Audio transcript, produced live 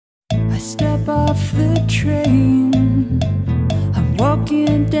step off the train, I'm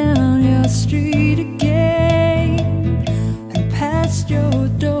walking down your street again and past your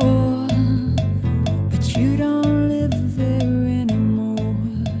door, but you don't live there anymore.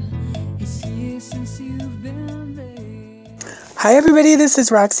 It's years since you've been there. Hi everybody, this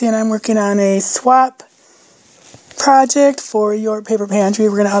is Roxy and I'm working on a swap project for your paper pantry.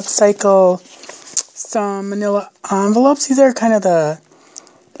 We're going to upcycle some manila envelopes. These are kind of the,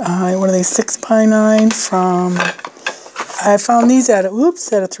 what are they, 6x9 from, I found these at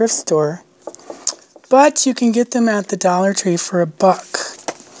a thrift store. But you can get them at the Dollar Tree for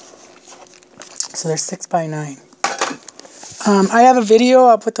 $1. So they're 6x9. I have a video,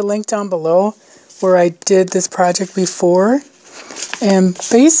 I'll put the link down below, where I did this project before. And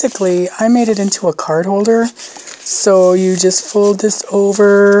basically, I made it into a card holder. So you just fold this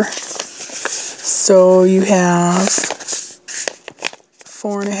over. So you have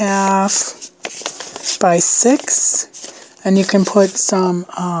 4.5 by 6. And you can put some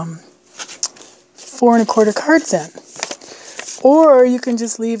 4 1/4 cards in. Or you can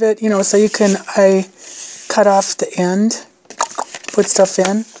just leave it, so you can, I cut off the end, put stuff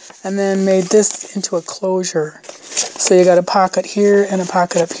in, and then made this into a closure. So you got a pocket here and a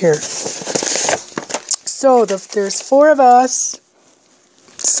pocket up here. So there's 4 of us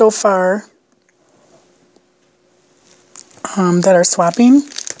so far that are swapping.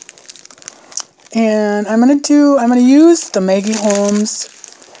 And I'm gonna use the Maggie Holmes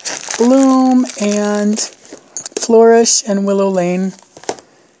Bloom and Flourish and Willow Lane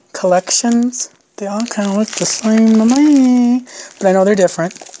collections. They all kind of look the same to me, but I know they're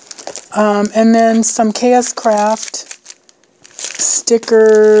different. And then some KS Craft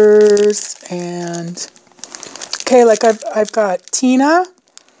stickers and like I've got Tina.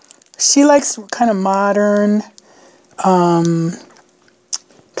 She likes kind of modern, kind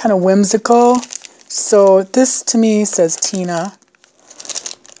of whimsical. So this to me says Tina.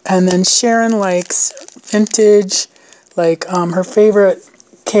 And then Sharon likes vintage, like her favorite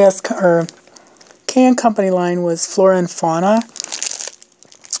K & Company line was Flora and Fauna.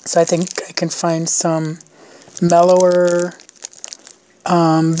 So I think I can find some mellower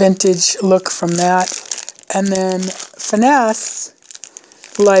vintage look from that. And then Finesse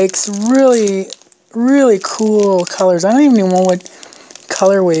likes really, really cool colors. I don't even know what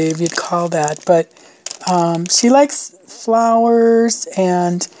color wave you'd call that, but she likes flowers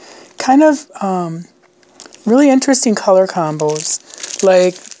and kind of really interesting color combos.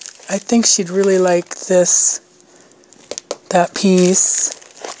 Like, I think she'd really like that piece,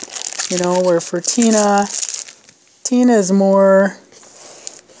 where for Tina is more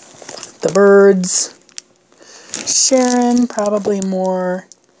the birds. Sharon, probably more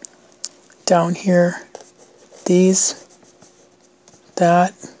down here. These,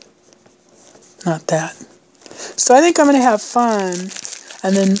 that, not that. So I think I'm going to have fun.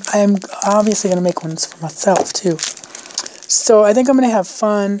 And then I'm obviously going to make ones for myself too. So I think I'm going to have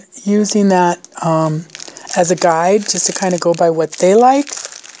fun using that as a guide, just to kind of go by what they like.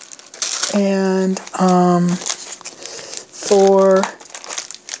 And for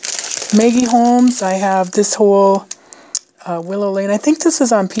Maggie Holmes, I have this whole Willow Lane. I think this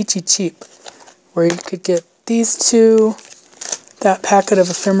is on Peachy Cheap, where you could get these two, that packet of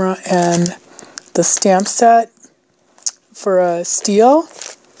ephemera, and the stamp set for a steal.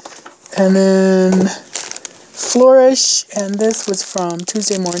 And then Flourish, and this was from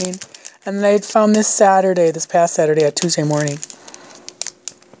Tuesday Morning. And then I had found this past Saturday at Tuesday Morning.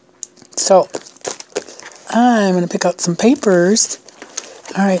 So, I'm going to pick out some papers.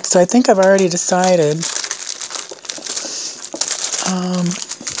 Alright, so I think I've already decided.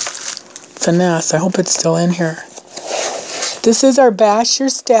 Finesse, I hope it's still in here. This is our Bash Your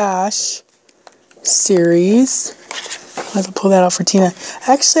Stash series. I'll have to pull that out for Tina.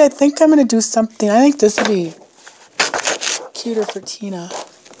 Actually, I think I'm going to do something. I think this would be cuter for Tina.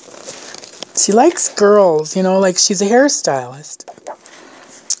 She likes girls, like she's a hairstylist.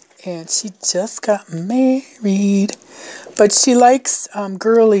 And she just got married. But she likes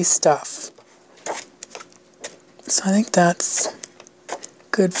girly stuff. So I think that's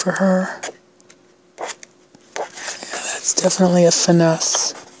good for her. Yeah, that's definitely a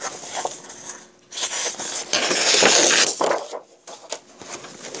finesse.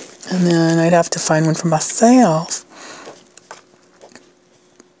 And then I'd have to find one for myself.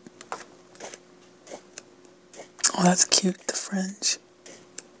 Oh, that's cute, the fringe.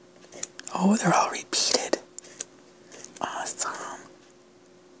 Oh, they're all repeated. Awesome.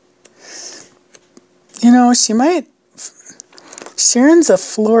 She might... Sharon's a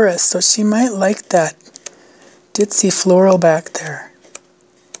florist, so she might like that ditzy floral back there.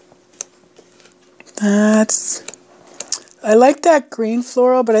 That's... I like that green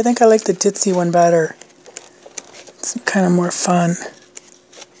floral, but I think I like the ditzy one better. It's kind of more fun.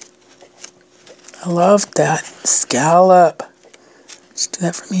 I love that scallop. Just do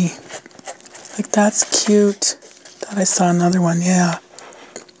that for me. Like, that's cute. Thought I saw another one, yeah.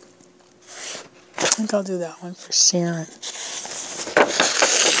 I think I'll do that one for Sharon.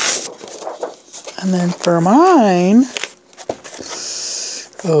 And then for mine,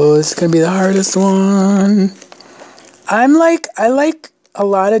 oh, this is going to be the hardest one. I like a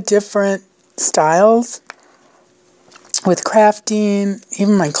lot of different styles with crafting,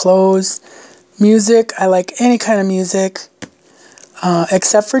 even my clothes. Music, I like any kind of music,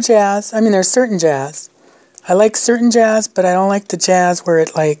 except for jazz. I mean, there's certain jazz. I like certain jazz, but I don't like the jazz where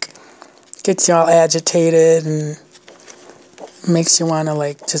it, like, gets you all agitated and makes you want to,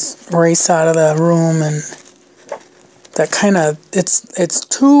 like, just race out of the room, and that kind of, it's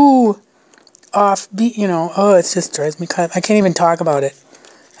too offbeat, you know. Oh, it just drives me crazy. I can't even talk about it.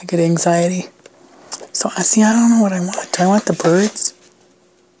 I get anxiety. So, see, I don't know what I want. Do I want the birds?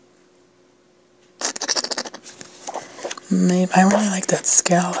 Maybe. I really like that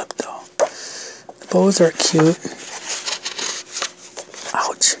scallop, though. The bows are cute.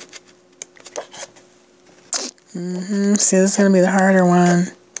 Ouch. See, this is going to be the harder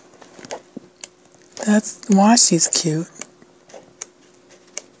one. That's... Washi's cute.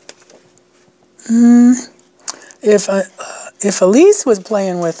 If Elise was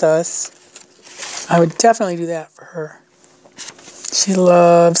playing with us, I would definitely do that for her. She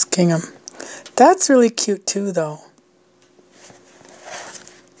loves gingham. That's really cute, too, though.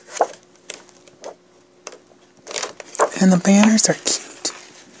 And the banners are cute.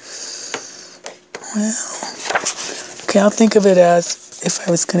 Well, okay, I'll think of it as if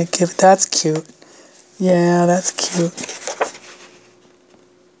I was going to give it. That's cute. Yeah, that's cute.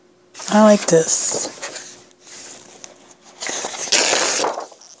 I like this.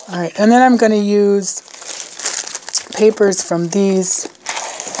 Alright, and then I'm going to use papers from these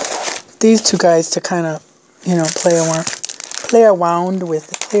two guys to kind of, you know, play around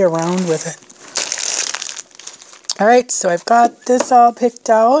with it. Alright, so I've got this all picked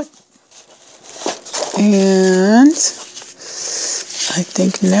out, and I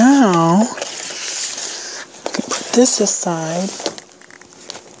think now I can put this aside,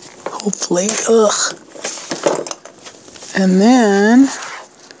 hopefully, and then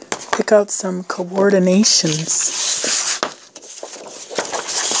pick out some coordinations.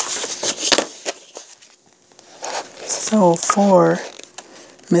 So for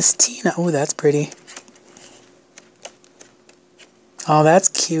Miss Tina, oh, that's pretty. Oh, that's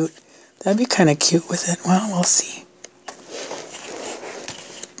cute. That'd be kind of cute with it. Well, we'll see.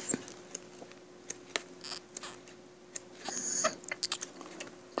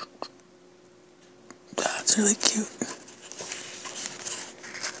 That's really cute.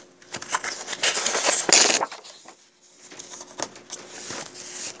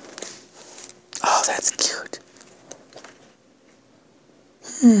 Oh, that's cute.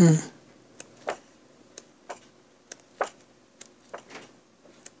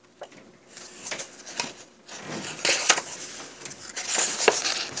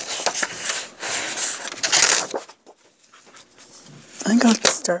 I think I'll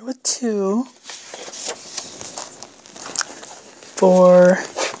start with 2 for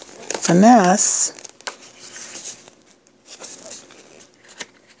finesse.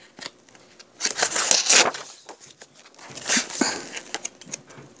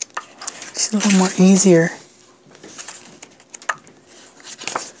 She's a little more easier.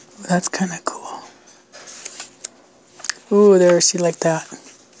 Ooh, that's kind of cool. Ooh, there, she like that.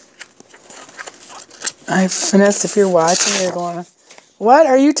 Finesse, if you're watching, you're going, what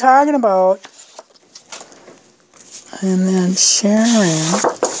are you talking about? And then Sharon.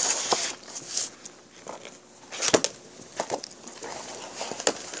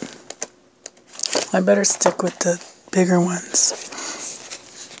 I better stick with the bigger ones.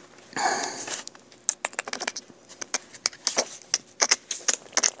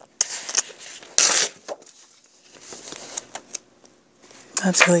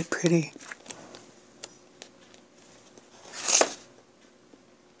 That's really pretty.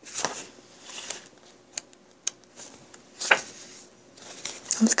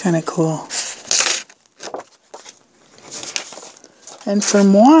 That's kind of cool. And for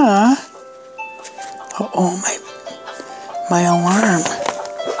moi, my alarm.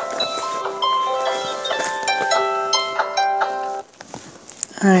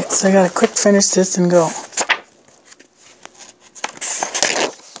 Alright, so I gotta quick finish this and go.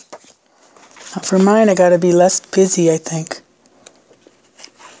 For mine, I gotta be less busy, I think.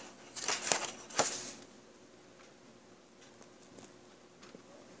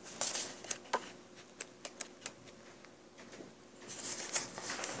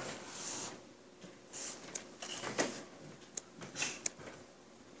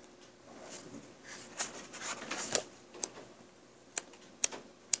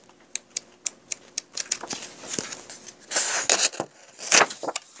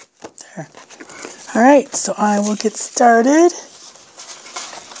 Alright, so I will get started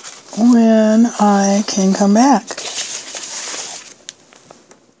when I can come back.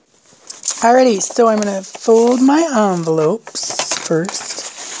 Alrighty, so I'm going to fold my envelopes first.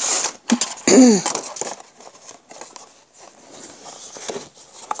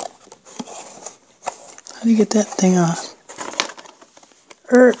 How do you get that thing off?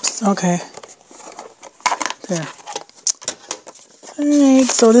 Oops, okay. There. Alright,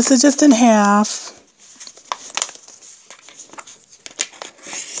 so this is just in half.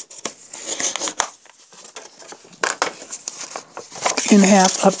 In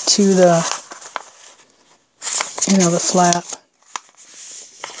half up to the, the flap.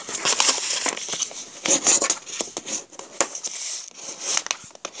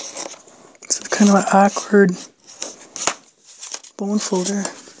 It's kind of an awkward bone folder.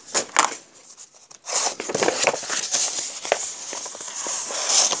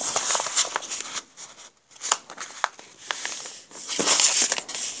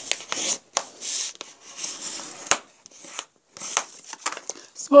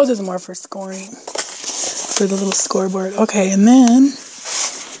 I suppose it's more for scoring, for the little scoreboard. Okay, and then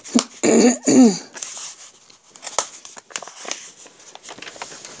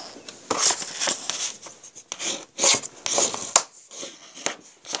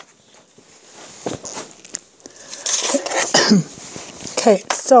okay,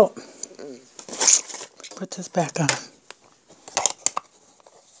 so put this back on.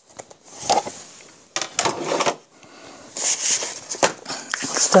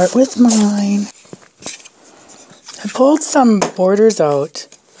 Start with mine. I pulled some borders out,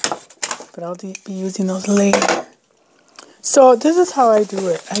 but I'll be using those later. So this is how I do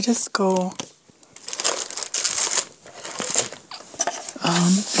it. I just go,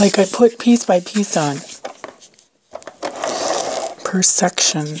 like I put piece by piece on per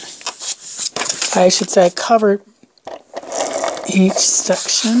section. I should say I cover each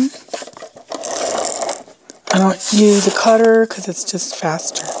section. I don't use a cutter because it's just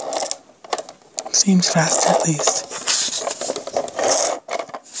faster. Seems faster at least.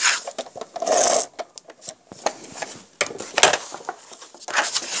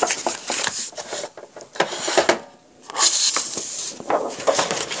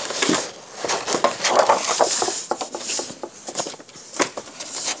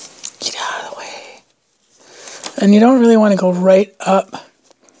 Get out of the way. And you don't really want to go right up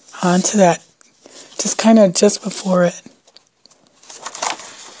onto that. Just kind of just before it.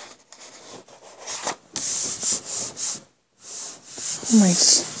 Oh my,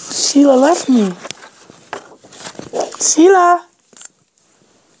 Sheila left me. Sheila.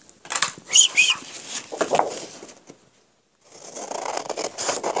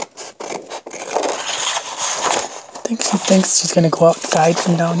 I think she thinks she's going to go outside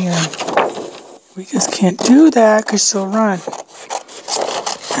from down here. We just can't do that because she'll run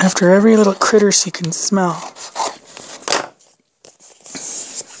after every little critter she can smell.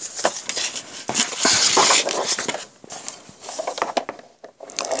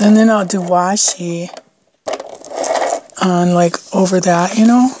 And then I'll do washi on like over that,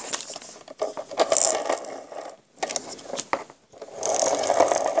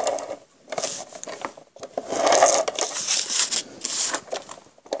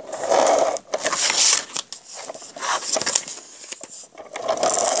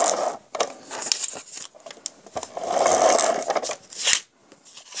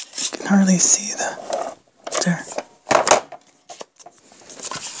 Hardly see the there.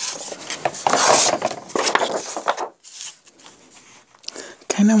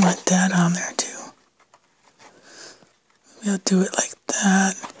 Kind of want that on there too. Maybe I'll do it like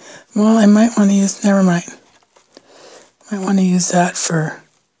that. Well, I might want to use, never mind. Might want to use that for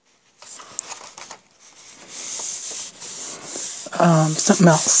something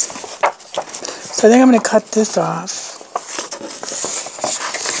else. So I think I'm going to cut this off.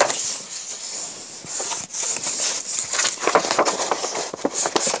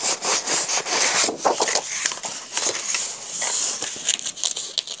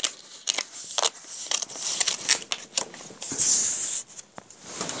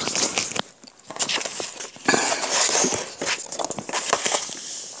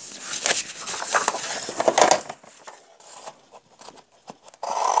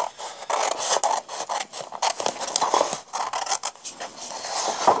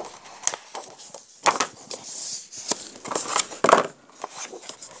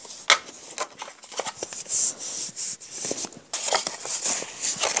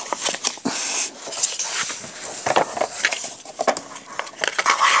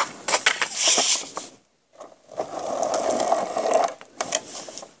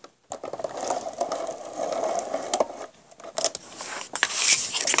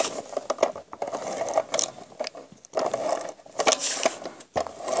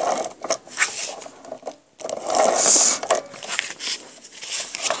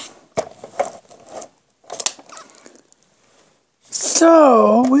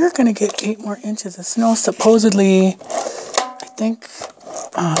 So we're going to get 8 more inches of snow, supposedly, I think,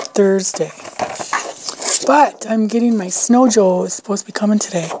 Thursday. But I'm getting my snow Joe is supposed to be coming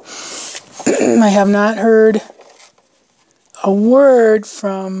today. I have not heard a word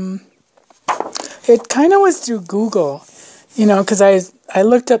from, it kind of was through Google, you know, because I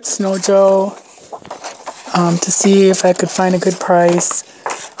looked up Snow Joe to see if I could find a good price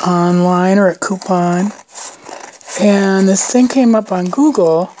online or at Coupon. And this thing came up on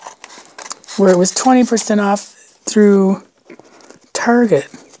Google where it was 20% off through Target.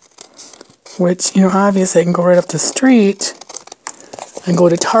 Which, you know, obviously I can go right up the street and go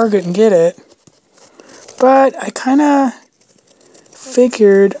to Target and get it. But I kind of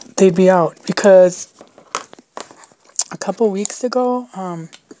figured they'd be out because a couple weeks ago, no,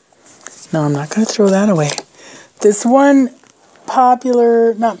 I'm not going to throw that away. This one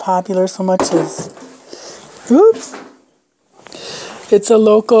not popular so much as, oops, it's a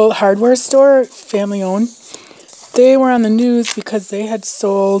local hardware store, family owned. They were on the news because they had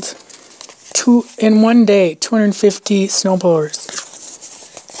sold in one day, 250 snowblowers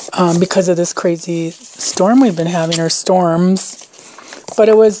because of this crazy storm we've been having, or storms. But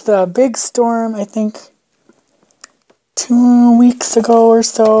it was the big storm, I think, 2 weeks ago or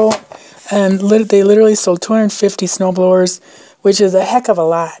so, and they literally sold 250 snowblowers, which is a heck of a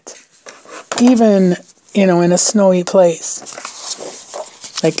lot, even, you know, in a snowy place.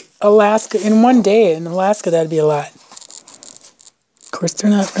 Like Alaska, in one day in Alaska, that'd be a lot. Of course,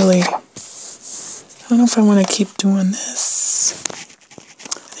 they're not really... I don't know if I want to keep doing this.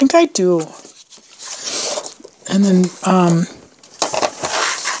 I think I do. And then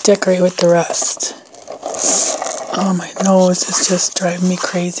decorate with the rest. Oh, my nose is just driving me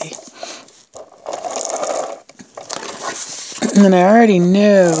crazy. And then I already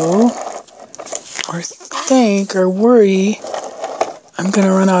know, or think, or worry, I'm going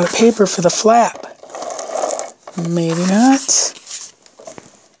to run out of paper for the flap. Maybe not.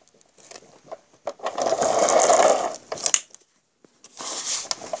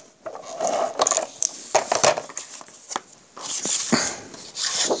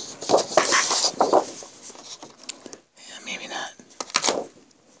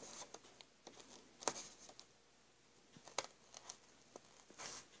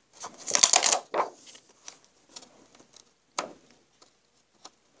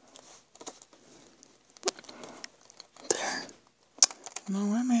 No,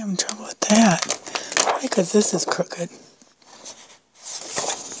 why am I having trouble with that? Probably because this is crooked.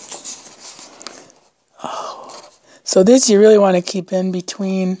 Oh. So this you really want to keep in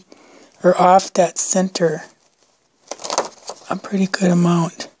between or off that center a pretty good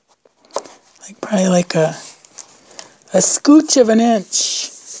amount. Like probably like a scooch of an inch.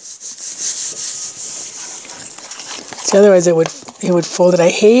 See, otherwise it would fold it. I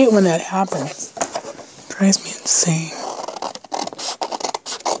hate when that happens. It drives me insane.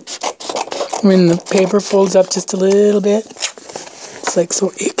 When the paper folds up just a little bit, it's like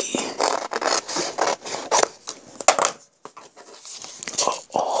so icky.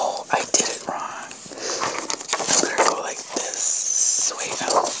 Oh, I did it wrong. I'm gonna go like this. Wait,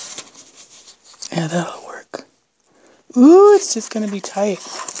 no. Yeah, that'll work. Ooh, it's just gonna be tight.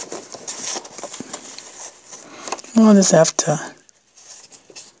 I'll just have to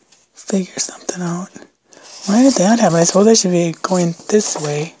figure something out. Why did that happen? I suppose I should be going this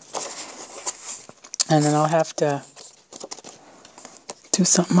way. And then I'll have to do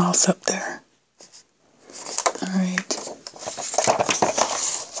something else up there. All right.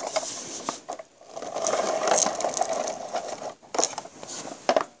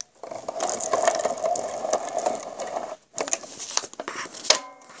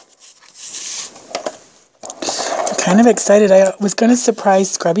 I'm kind of excited. I was going to surprise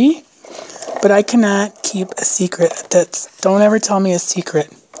Scrubby, but I cannot keep a secret. Don't ever tell me a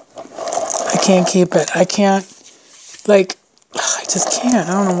secret. I can't keep it. I can't, like, I just can't.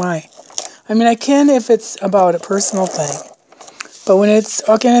 I don't know why. I mean, I can if it's about a personal thing. But when it's,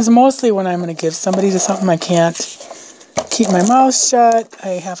 okay, it's mostly when I'm going to give somebody to something I can't keep my mouth shut.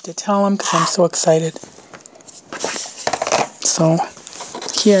 I have to tell them because I'm so excited. So,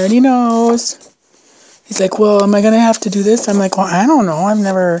 he already knows. He's like, well, am I going to have to do this? I'm like, well, I don't know. I've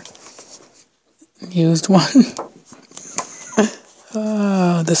never used one.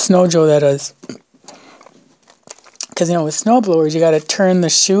 The Snow Joe, that is. Because, you know, with snowblowers, you got to turn the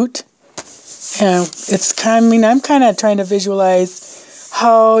chute. And it's kind of, I mean, I'm kind of trying to visualize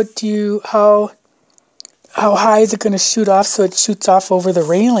how high is it going to shoot off so it shoots off over the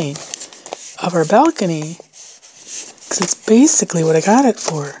railing of our balcony. Because it's basically what I got it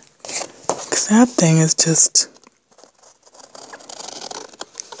for. Because that thing is just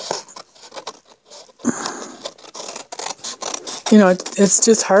you know, it's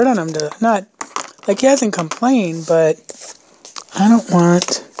just hard on him to not, like, he hasn't complained, but I don't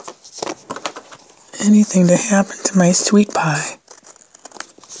want anything to happen to my sweet pie.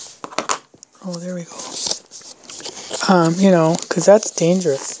 Oh, there we go. You know, because that's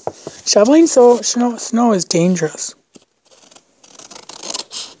dangerous. Shoveling snow is dangerous.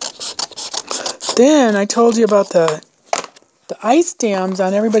 Then I told you about the ice dams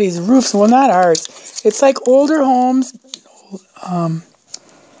on everybody's roofs. Well, not ours. It's like older homes,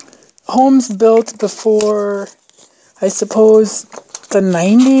 homes built before, I suppose, the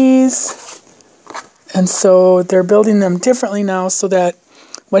 90s. And so they're building them differently now so that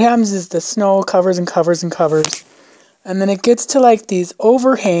what happens is the snow covers and covers and covers. And then it gets to like these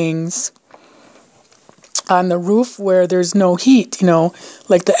overhangs on the roof where there's no heat, you know.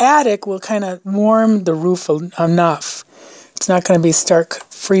 Like the attic will kind of warm the roof enough. It's not going to be stark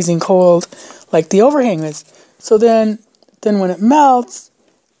freezing cold like the overhang is. So then when it melts,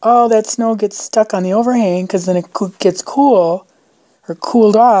 all that snow gets stuck on the overhang because then it gets cool or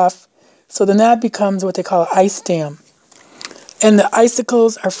cooled off. So then that becomes what they call an ice dam. And the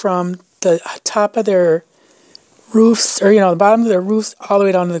icicles are from the top of their roofs, or, you know, the bottom of their roofs all the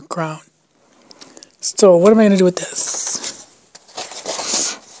way down to the ground. So what am I going to do with this?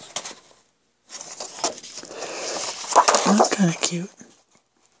 That's kind of cute.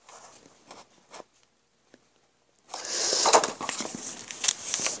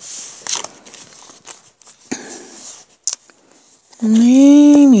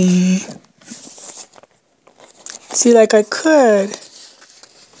 Maybe. See, like I could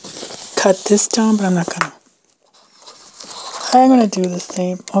cut this down, but I'm not going to. I'm going to do the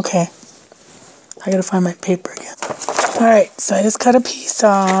same. Okay. I got to find my paper again. Alright, so I just cut a piece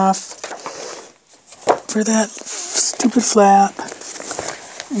off for that stupid flap.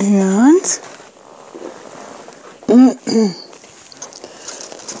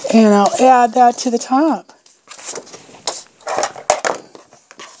 And I'll add that to the top.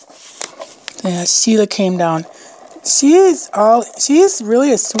 Yeah, Sheila came down. She is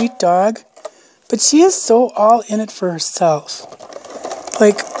really a sweet dog, but she is so all in it for herself.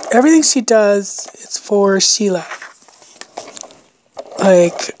 Like, everything she does is for Sheila.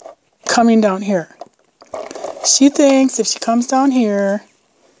 Like, coming down here. She thinks if she comes down here,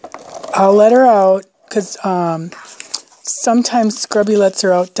 I'll let her out, because sometimes Scrubby lets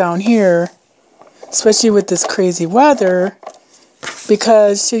her out down here, especially with this crazy weather,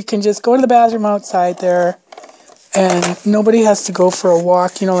 because she can just go to the bathroom outside there, and nobody has to go for a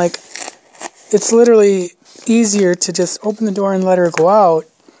walk. You know, like, it's literally easier to just open the door and let her go out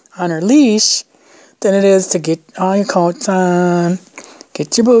on her leash than it is to get all your coats on,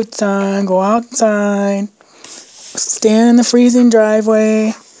 get your boots on, go outside, stand in the freezing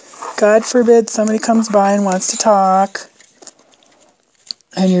driveway. God forbid somebody comes by and wants to talk,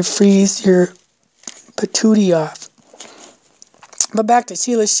 and you freeze your patootie off. But back to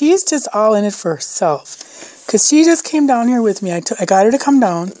Sheila, she's just all in it for herself. Because she just came down here with me. I got her to come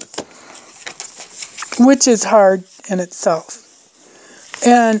down, which is hard in itself.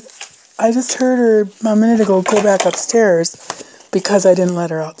 And I just heard her a minute ago go back upstairs because I didn't let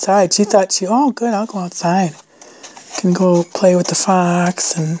her outside. She thought oh, good, I'll go outside. Can go play with the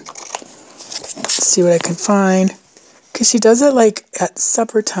fox and see what I can find. Because she does it like at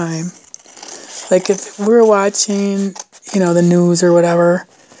supper time. Like if we're watching, you know, the news or whatever,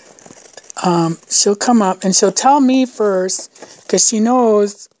 she'll come up and she'll tell me first because she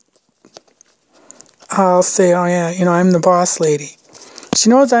knows I'll say, oh yeah, you know, I'm the boss lady. She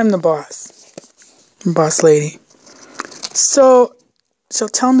knows I'm the boss lady. So she'll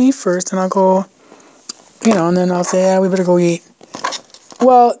tell me first and I'll go, you know, and then I'll say, yeah, we better go eat.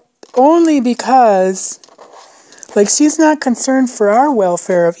 Well, only because, like, she's not concerned for our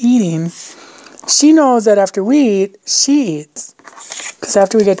welfare of eating. She knows that after we eat, she eats. Because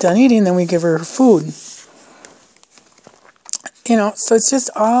after we get done eating, then we give her food. You know, so it's just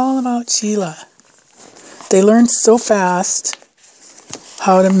all about Sheila. They learn so fast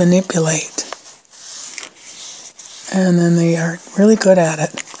how to manipulate. And then they are really good at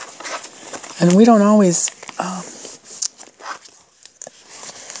it. And we don't always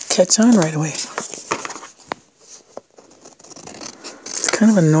catch on right away. It's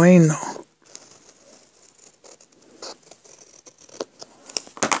kind of annoying though.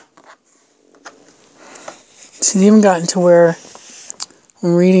 She's even gotten to where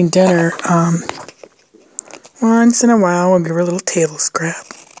when we're eating dinner, once in a while we'll give her a little table scrap.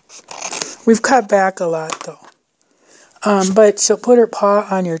 We've cut back a lot though. But she'll put her paw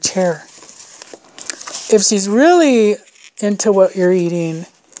on your chair. If she's really into what you're eating,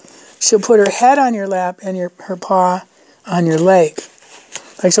 she'll put her head on your lap and her paw on your leg.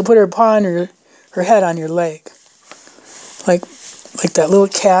 Like she'll put her paw on her head on your leg. Like that little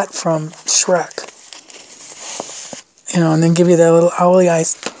cat from Shrek. You know, and then give you that little owly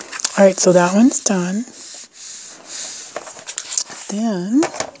eyes. Alright, so that one's done. Then,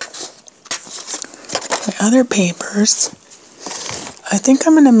 my other papers, I think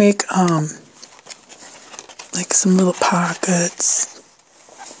I'm going to make, like some little pockets.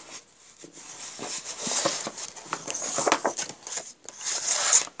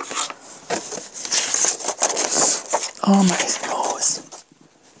 Oh, my nose.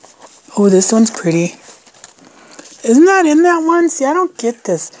 Oh, this one's pretty. Isn't that in that one? See, I don't get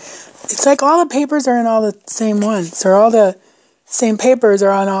this. It's like all the papers are in all the same ones. Or all the same papers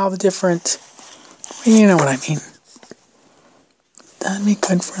are on all the different... You know what I mean. That'd be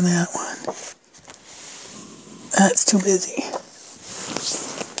good for that one. That's too busy.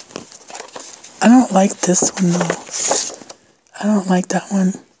 I don't like this one, though. I don't like that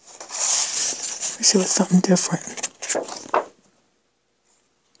one. Wish it was something different.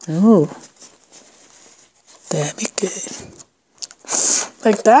 Ooh. That'd be good.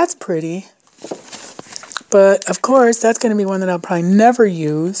 Like, that's pretty. But, of course, that's going to be one that I'll probably never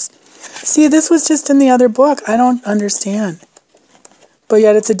use. See, this was just in the other book. I don't understand. But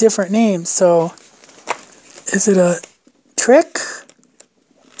yet it's a different name, so... Is it a trick?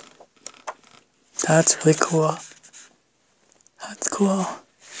 That's really cool. That's cool.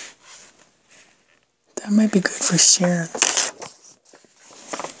 That might be good for Sharon.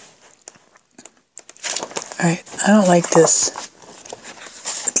 Alright, I don't like this.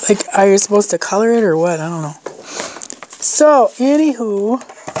 Like, are you supposed to color it or what? I don't know. So, anywho.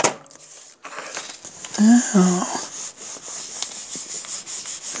 Oh.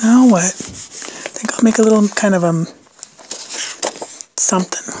 Now what? I think I'll make a little kind of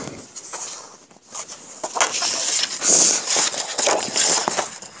something.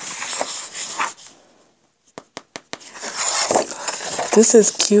 This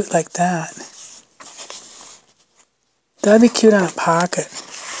is cute like that. That'd be cute on a pocket.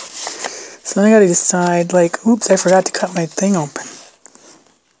 So then I gotta decide, like, oops, I forgot to cut my thing open.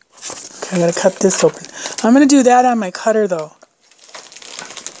 Okay, I gotta cut this open. I'm gonna do that on my cutter, though.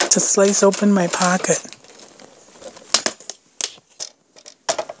 To slice open my pocket.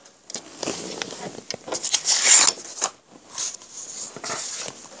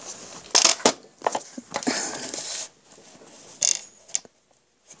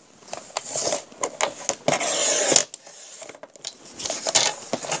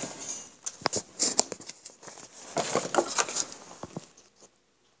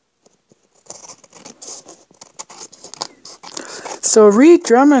 So Reed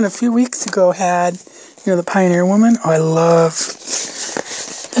Drummond a few weeks ago had, you know, the Pioneer Woman. Oh, I love.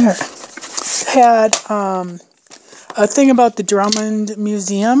 There. Had a thing about the Drummond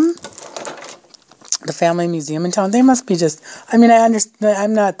Museum, the family museum in town. They must be just. I mean, I understand.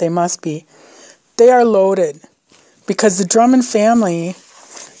 I'm not. They must be. They are loaded because the Drummond family,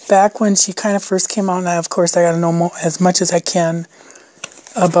 back when she kind of first came out, and of course I got to know more, as much as I can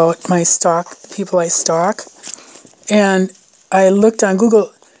about my stock, people I stalk, and I looked on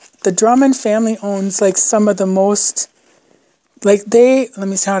Google. The Drummond family owns like some of the most, like let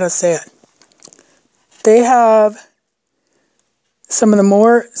me see how to say it. They have some of the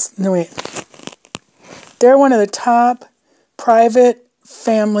more, no wait. They're one of the top private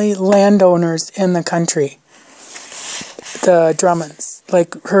family landowners in the country. The Drummonds,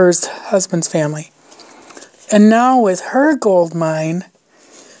 like her husband's family. And now with her gold mine,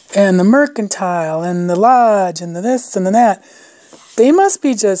 and the mercantile, and the lodge, and the this, and the that, they must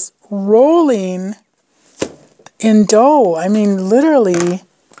be just rolling in dough. I mean, literally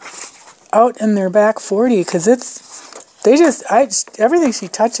out in their back 40, because everything she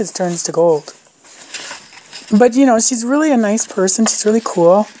touches turns to gold. But, you know, she's really a nice person. She's really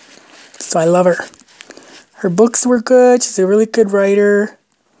cool. So I love her. Her books were good. She's a really good writer.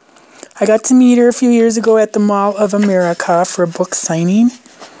 I got to meet her a few years ago at the Mall of America for a book signing.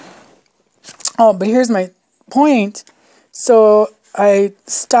 Oh, but here's my point. So I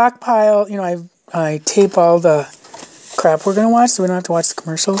stockpile, you know, I tape all the crap we're going to watch so we don't have to watch the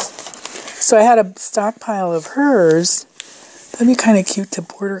commercials. So I had a stockpile of hers. That'd be kind of cute to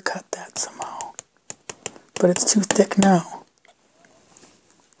border cut that somehow. But it's too thick now.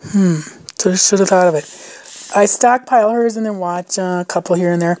 So I should have thought of it. I stockpile hers and then watch a couple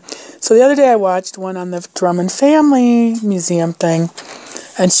here and there. So the other day I watched one on the Drummond Family Museum thing.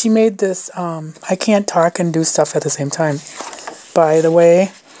 And she made this, I can't talk and do stuff at the same time, by the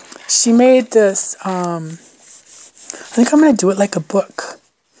way. She made this, I think I'm going to do it like a book.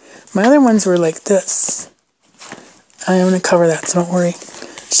 My other ones were like this. I'm going to cover that, so don't worry.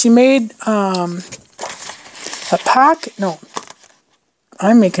 She made a pocket. No,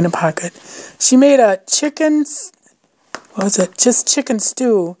 I'm making a pocket. She made a chicken, what was it? Just chicken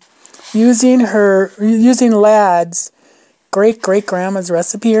stew using Lad's great-great-grandma's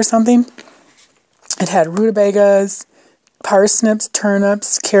recipe or something. It had rutabagas, parsnips,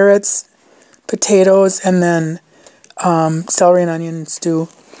 turnips, carrots, potatoes, and then celery and onion stew.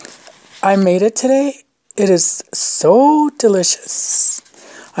 I made it today. It is so delicious.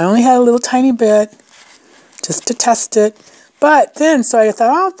 I only had a little tiny bit just to test it. But then, so I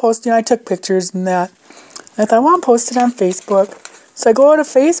thought, I'll post it. I took pictures and that. I thought, well, I'll post it on Facebook. So I go to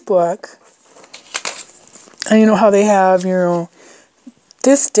Facebook. And you know how they have,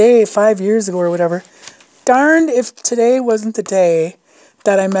 this day 5 years ago or whatever. Darned if today wasn't the day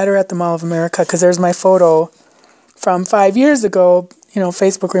that I met her at the Mall of America, because there's my photo from 5 years ago.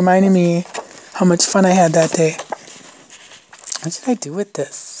 Facebook reminding me how much fun I had that day. What should I do with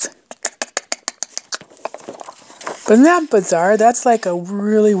this? But isn't that bizarre? That's like a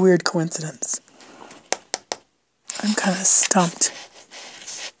really weird coincidence. I'm kind of stumped.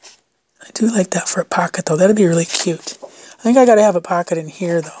 I do like that for a pocket, though. That'd be really cute. I think I got to have a pocket in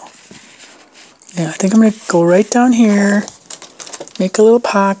here, though. Yeah, I think I'm going to go right down here. Make a little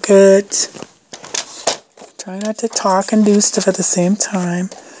pocket. Try not to talk and do stuff at the same time.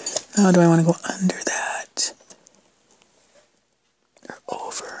 Now, do I want to go under that? Or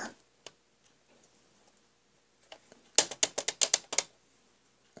over?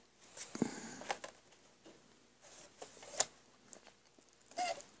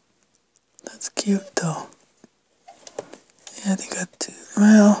 That's cute, though. Yeah, I think I do.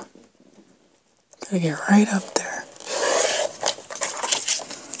 Well, gotta get right up there.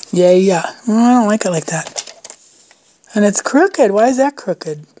 Yeah. Well, I don't like it like that. And it's crooked. Why is that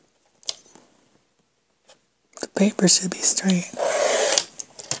crooked? The paper should be straight.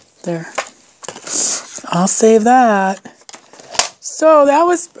 There. I'll save that. So that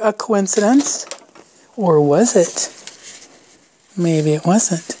was a coincidence. Or was it? Maybe it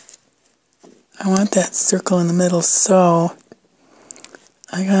wasn't. I want that circle in the middle, so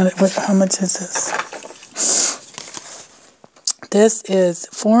I got it. How much is this? This is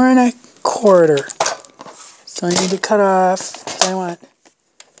 4 1/4. So I need to cut off.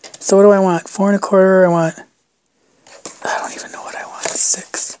 So what do I want? 4 1/4. I don't even know what I want.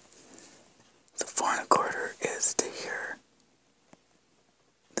 6. So 4 1/4 is to here.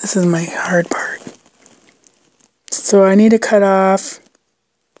 This is my hard part. So I need to cut off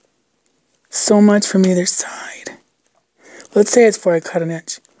so much from either side. Let's say it's 4. I cut 1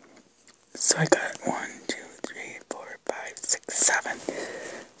 inch. So I got 1, 2, 3, 4, 5, 6, 7.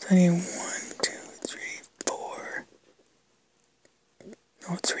 So I need 1, 2, 3, 4.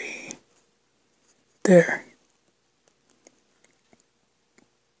 No, 3. There.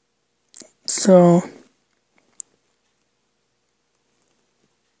 So,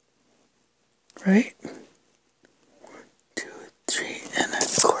 right? 1, 2, 3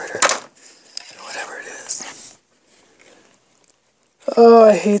 1/4. Whatever it is. Oh,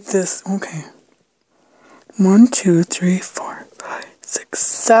 I hate this. Okay. 1, 2, 3, 4, 5, 6,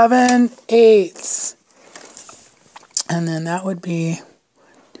 7 eighths. And then that would be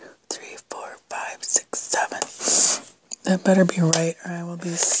 1, 2, 3, 4, 5, 6, 7. That better be right, or I will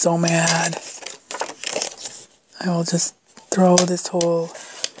be so mad. I will just throw this whole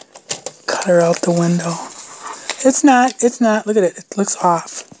cutter out the window. It's not. Look at it. It looks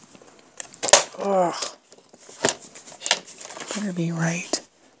off. Ugh. Better be right.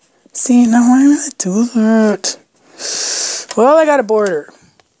 See, now why am I going to do that? Well, I got a border.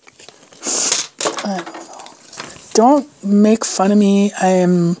 I don't know. Don't make fun of me.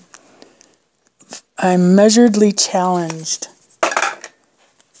 I'm measuredly challenged.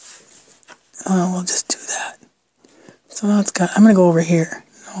 Oh, we'll just do that. So now it's got. I'm going to go over here.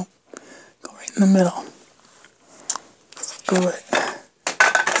 No. Go right in the middle. Screw it.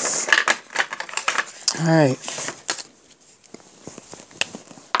 Alright.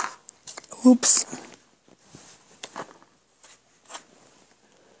 Oops.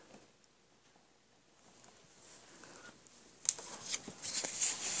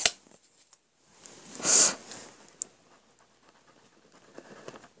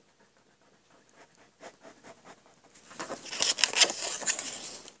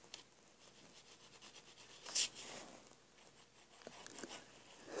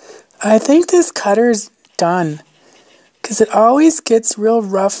 I think this cutter's done because it always gets real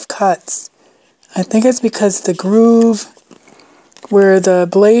rough cuts. I think it's because the groove where the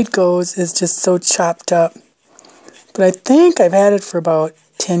blade goes is just so chopped up. But I think I've had it for about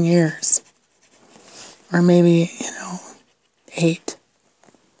 10 years. Or maybe, 8.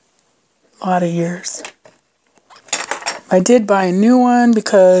 A lot of years. I did buy a new one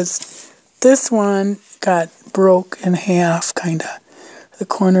because this one got broke in half, kind of. The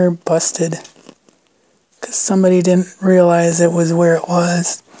corner busted. Because somebody didn't realize it was where it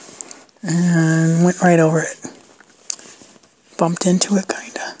was. And went right over it. Bumped into it,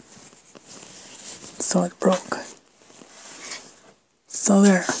 kind of. So it broke. So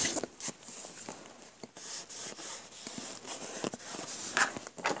there.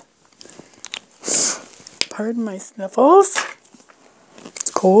 Pardon my sniffles.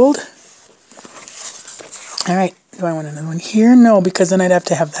 It's cold. Alright, do I want another one here? No, because then I'd have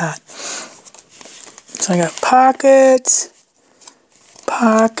to have that. So I got pocket,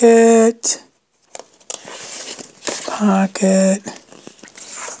 pocket, pocket,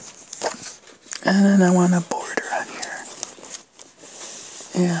 and then I want a border on here.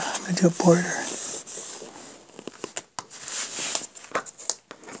 Yeah, I'm going to do a border.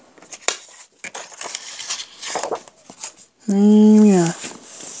 Yeah.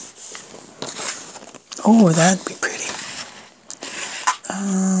 Oh, that'd be pretty.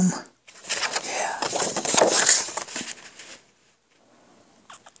 Yeah.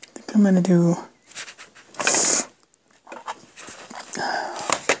 I think I'm gonna do.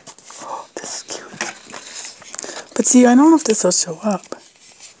 Oh, this is cute. But see, I don't know if this will show up.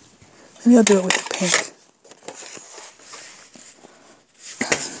 Maybe I'll do it with the pink.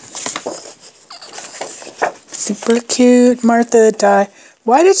 Super cute. Martha died.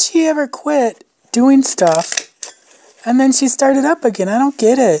 Why did she ever quit doing stuff and then she started up again? I don't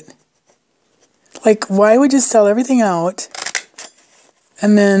get it. Like, why would you sell everything out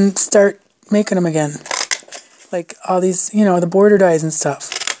and then start making them again? Like all these, the border dies and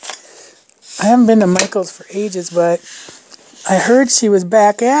stuff. I haven't been to Michael's for ages, but I heard she was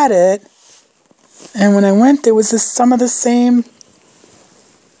back at it. And when I went, there was some of the same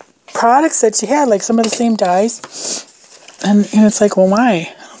products that she had, like some of the same dyes. And it's like, well,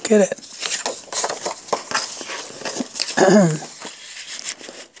 why? I don't get it.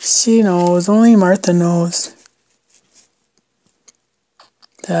 She knows. Only Martha knows.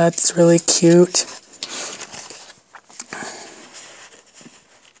 That's really cute.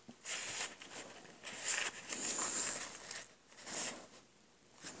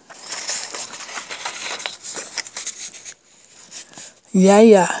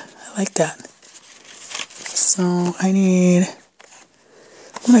 Yeah, I like that. So I need,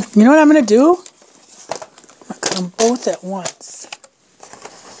 you know what I'm going to do? I'm going to cut them both at once.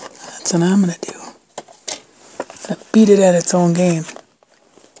 That's what I'm going to do. So beat it at its own game.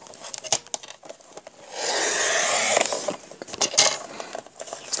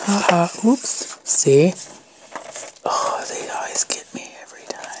 Haha, oops. See? Oh, they always get me every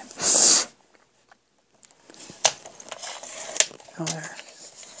time. Oh, there.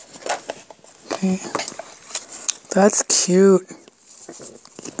 Okay. That's cute.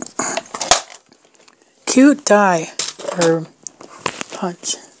 Cute die or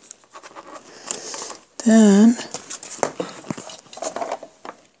punch. Then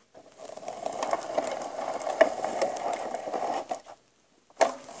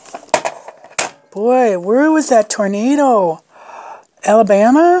boy, where was that tornado?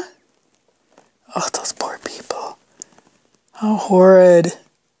 Alabama? Oh, those poor people. How horrid.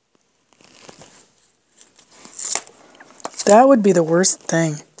 That would be the worst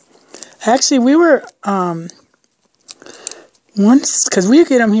thing. Actually, we were, once, because we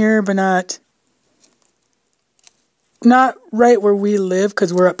get them here, but not right where we live,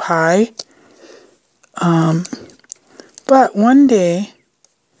 because we're up high. But one day,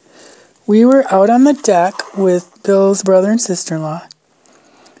 we were out on the deck with Bill's brother and sister-in-law.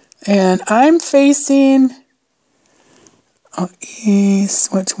 And I'm facing,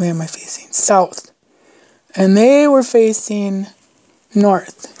 east, which way am I facing? South. And they were facing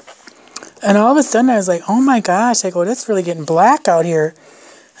north. And all of a sudden I was like, oh my gosh. I go, it's really getting black out here.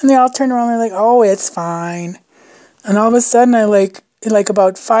 And they all turned around and they're like, oh, it's fine. And all of a sudden I like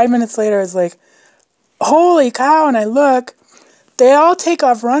about 5 minutes later, I was like, holy cow. And I look, they all take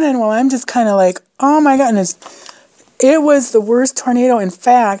off running while I'm just kind of like, oh my goodness. It was the worst tornado. In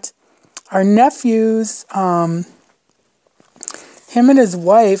fact, our nephews, him and his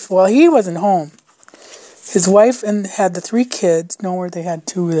wife, well, he wasn't home. His wife and had the 3 kids. No, where they had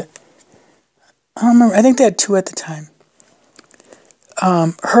 2. I don't remember. I think they had 2 at the time.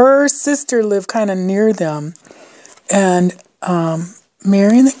 Her sister lived kind of near them. And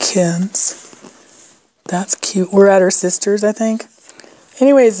Mary and the kids. That's cute. We're at her sister's, I think.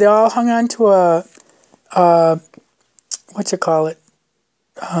 Anyways, they all hung on to a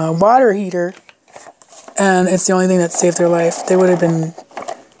water heater. And it's the only thing that saved their life. They would have been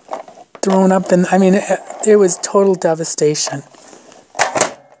thrown up, and I mean, it was total devastation.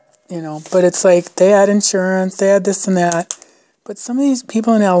 You know, but it's like they had insurance, they had this and that. But some of these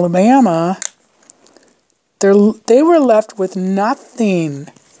people in Alabama, they were left with nothing.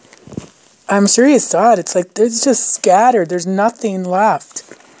 I'm sure you saw it. It's like it's just scattered. There's nothing left.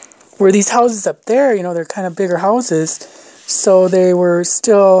 Where these houses up there, you know, they're kind of bigger houses. So they were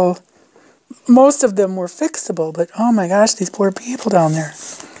still, most of them were fixable. But oh my gosh, these poor people down there.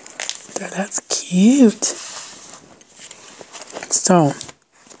 That's cute. So,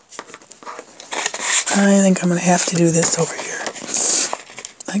 I think I'm going to have to do this over here.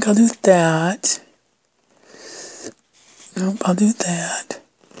 I think I'll do that. Nope, I'll do that.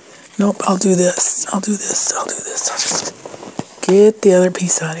 Nope, I'll do this. I'll do this. I'll do this. I'll just get the other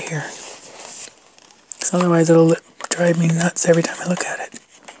piece out of here. Because otherwise it'll drive me nuts every time I look at it.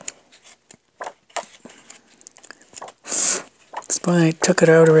 That's why I took it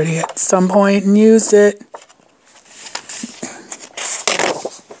out already at some point and used it.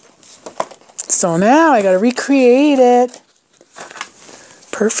 So now I got to recreate it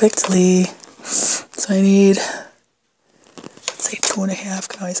perfectly. So I need, let's say 2.5.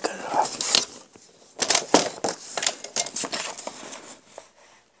 Can always cut it off.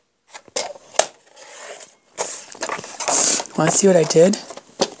 Want to see what I did?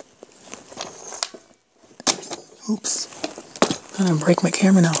 Oops. I'm going to break my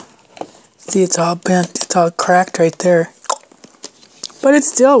camera now. See, it's all bent. It's all cracked right there. But it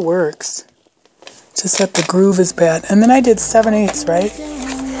still works. Just that the groove is bad. And then I did 7/8, right?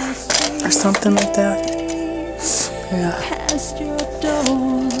 Or something like that. Yeah. Past your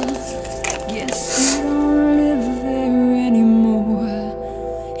door, guess you don't live there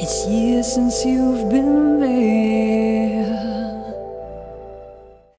anymore. It's years since you've been